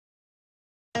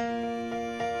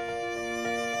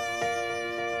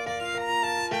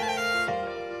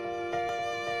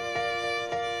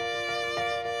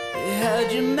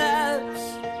had your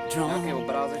maps drawn. You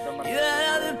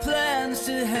had other plans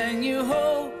to hang your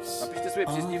hopes.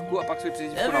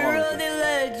 Every road they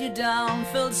led you down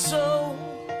felt so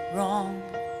wrong.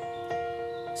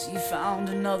 So you found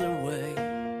another way.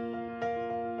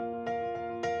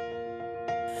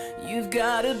 You've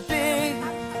got a big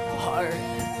heart.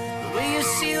 The way you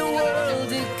see the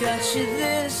world, it got you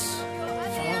this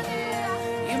far.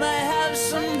 You might have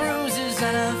some bruises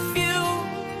and a few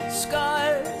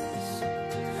scars,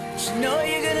 but you know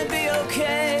you're gonna be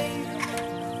okay.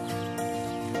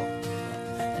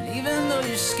 And even though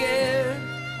you're scared,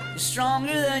 you're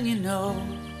stronger than you know.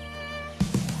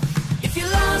 If you're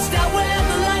lost out where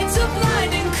the lights are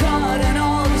blinding, caught and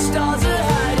all the stars are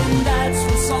hiding, that's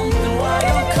when something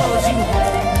wild calls you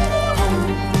home.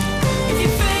 If you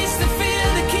face the fear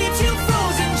that keeps you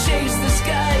frozen, chase the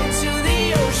sky into the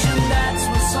ocean, that's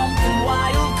when something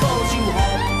wild calls you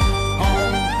home.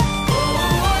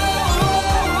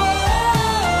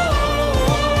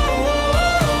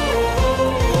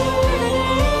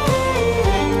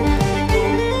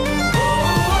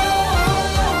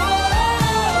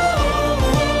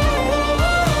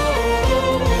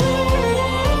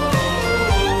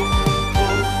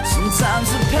 Sometimes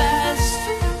the past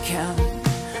can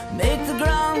make the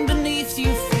ground beneath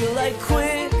you feel like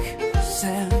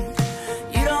quicksand.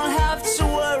 You don't have to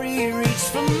worry, reach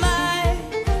for my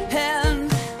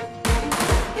hand.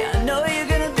 Yeah, I know you're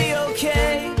gonna be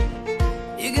okay.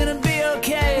 You're gonna be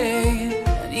okay.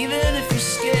 And even if you're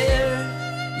scared,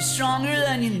 you're stronger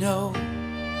than you know.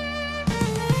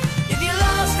 If you're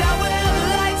lost out where the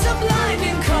lights are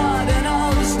blinding, caught and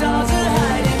all the stars are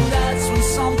hiding, that's when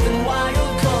something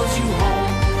wild calls you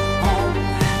home, home.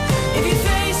 If you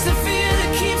face the fear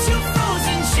that keeps you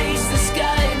frozen, chase the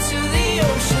sky into the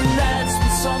ocean, that's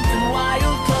when something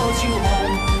wild calls you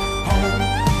home, home.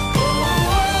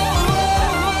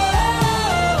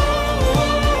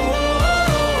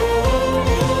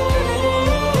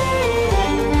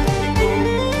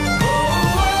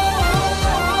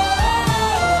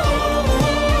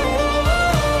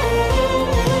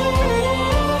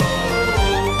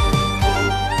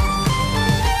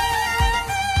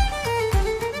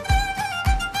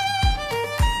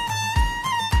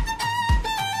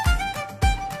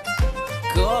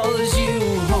 Calls you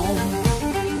home,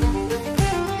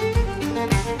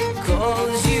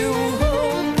 calls you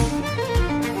home,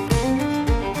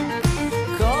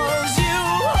 calls you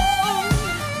home,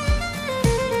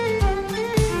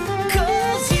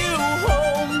 calls you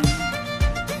home.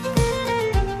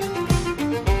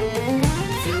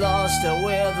 If you're lost out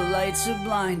where the lights are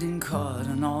blinding, caught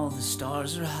and all the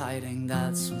stars are hiding,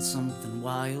 that's when something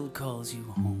wild calls you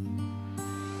home.